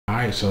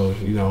right, so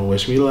you know,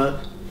 wish me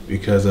luck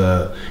because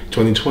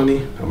 2020,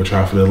 I'm gonna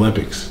try for the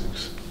Olympics.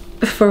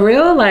 For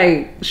real?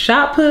 Like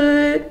shot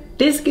put,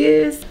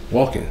 discus,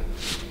 Walking.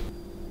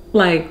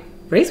 like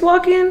race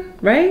walking,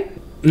 right?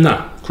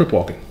 Nah, crip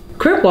walking.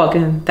 Crip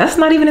walking. That's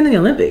not even in the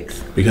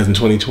Olympics. Because in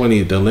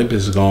 2020, the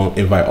Olympics is gonna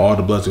invite all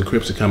the Bloods and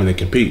Crips to come in and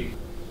compete.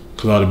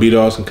 Cause all the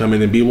B-Dogs can come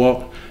in and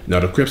B-walk. Now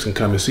the Crips can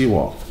come and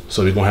C-walk.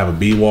 So we're gonna have a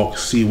B-walk,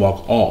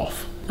 C-walk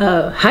off.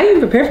 How you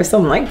prepare for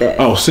something like that?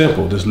 Oh,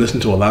 simple. Just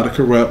listen to a lot of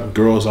Corrupt,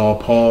 Girls All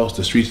Pause,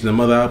 The Streets of the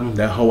Mother album,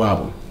 that whole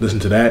album.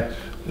 Listen to that.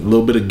 A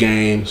little bit of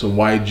Game, some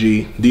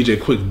YG,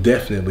 DJ Quick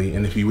definitely.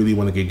 And if you really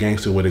want to get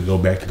gangster with it, go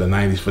back to the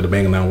 90s for the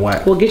Bang Down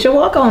White. Well, get your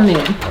walk on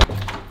then.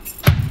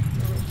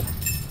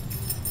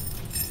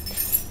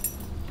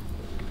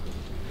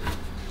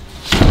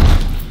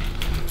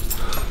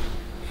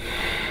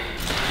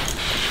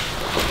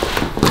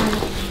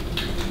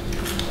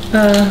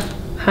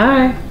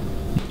 Hi.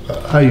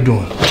 How you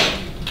doing?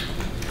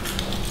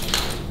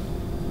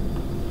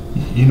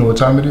 You know what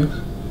time it is?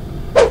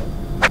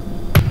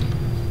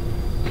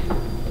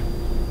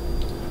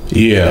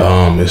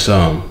 Yeah, it's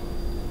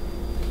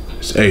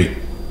 8.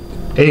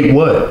 8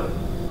 what?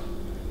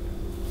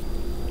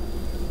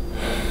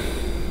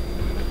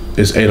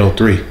 It's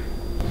 8:03.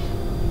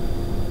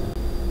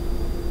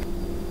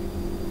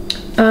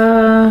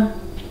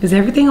 Is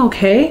everything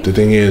okay? The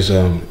thing is,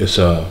 it's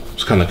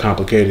kind of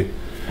complicated.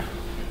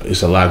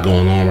 It's a lot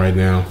going on right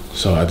now,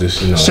 so I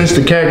just, you know. Since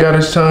the cat got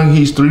his tongue,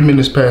 he's 3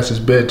 minutes past his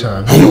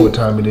bedtime. You know what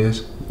time it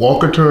is.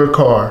 Walk her to her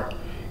car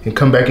and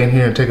come back in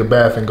here and take a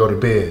bath and go to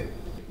bed.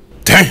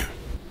 Damn.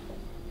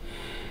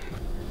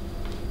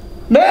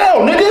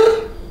 Now,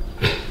 nigga!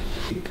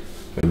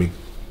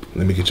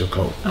 Let me get your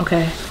coat.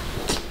 Okay.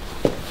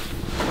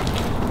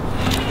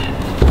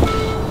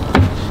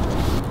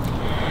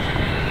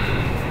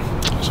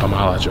 So I'm gonna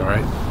holler at you, all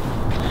right?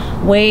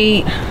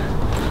 Wait.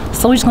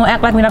 So we just gonna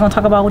act like we're not gonna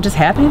talk about what just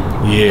happened?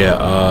 Yeah,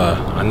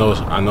 I know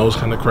it's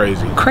kind of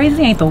crazy.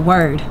 Crazy ain't the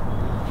word.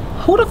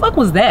 Who the fuck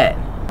was that?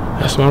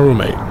 That's my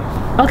roommate.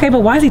 Okay,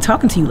 but why is he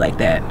talking to you like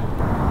that?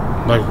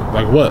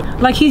 Like what?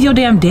 Like he's your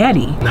damn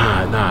daddy.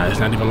 Nah, it's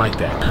not even like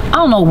that. I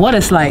don't know what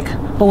it's like,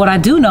 but what I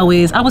do know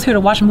is I was here to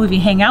watch a movie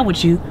and hang out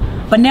with you,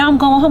 but now I'm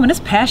going home and it's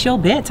past your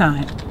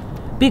bedtime.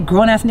 Big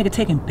grown ass nigga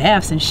taking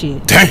baths and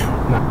shit.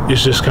 Damn!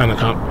 It's just kind of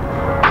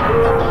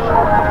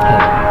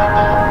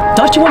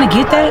Don't you want to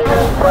get that?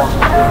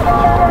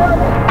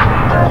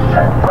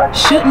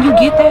 Shouldn't you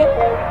get that?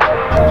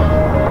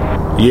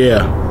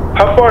 Yeah.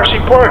 How far is she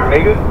parked,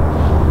 nigga?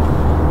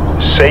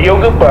 Say your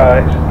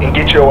goodbyes and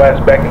get your ass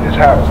back in this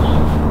house.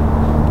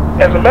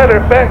 As a matter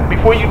of fact,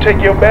 before you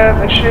take your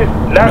bath and shit,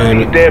 knock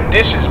these damn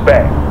dishes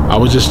back. I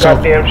was just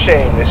talking. Goddamn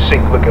shame this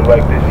sink looking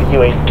like this and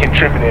you ain't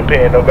tripping and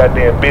paying no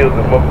goddamn bills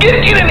and more. Get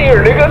in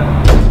here, nigga!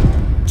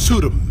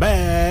 To the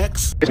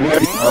max. The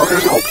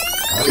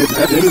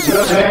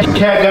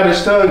cat got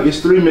his tongue, it's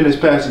 3 minutes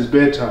past his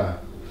bedtime.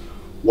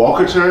 Walk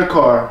her to her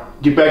car,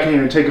 get back in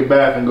here and take a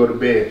bath and go to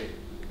bed.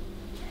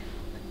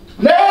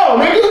 Now,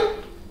 nigga!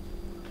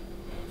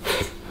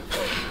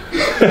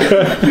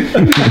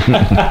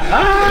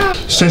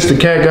 Since the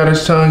cat got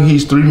his tongue,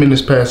 he's 3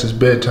 minutes past his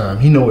bedtime.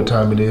 He know what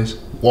time it is.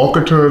 Walk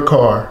her to her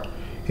car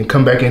and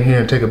come back in here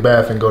and take a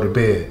bath and go to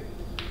bed.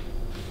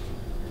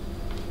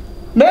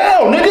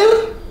 Now, nigga!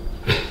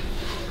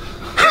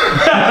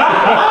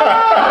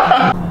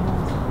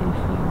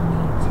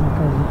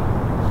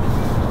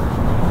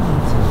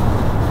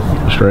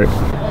 Straight.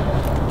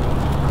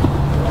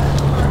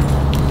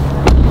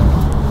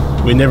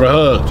 We never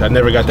hugged. I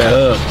never got that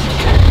hug.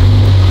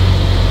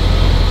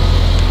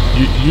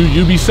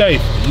 You be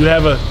safe. You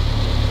have a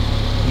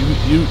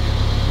you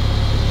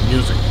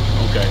music.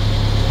 Okay.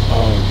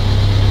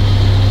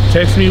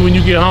 Text me when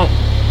you get home.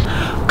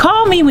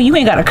 Call me when you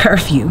ain't got a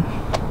curfew.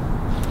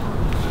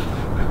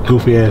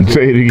 Goofy ass.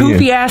 Say it again.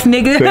 Goofy ass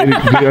nigga. Say it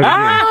again.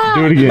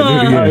 Do it again. Do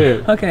it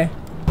again. Okay.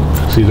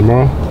 See you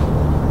tomorrow?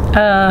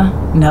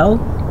 No.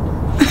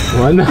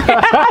 Why not?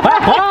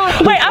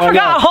 Wait, I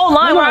forgot a whole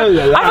line. I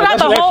forgot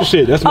the whole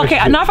shit. That's okay,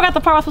 no, I forgot the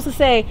part I was supposed to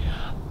say.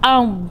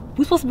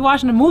 We supposed to be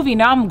watching a movie.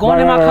 Now I'm going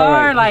in my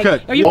car. Like,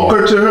 are you? Walk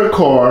her to her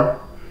car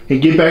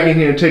and get back in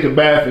here and take a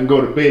bath and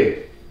go to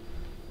bed.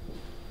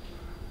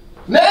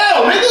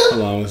 Now, nigga.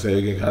 Hold on, I'm gonna say it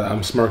again.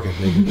 I'm smirking,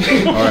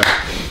 nigga. All right.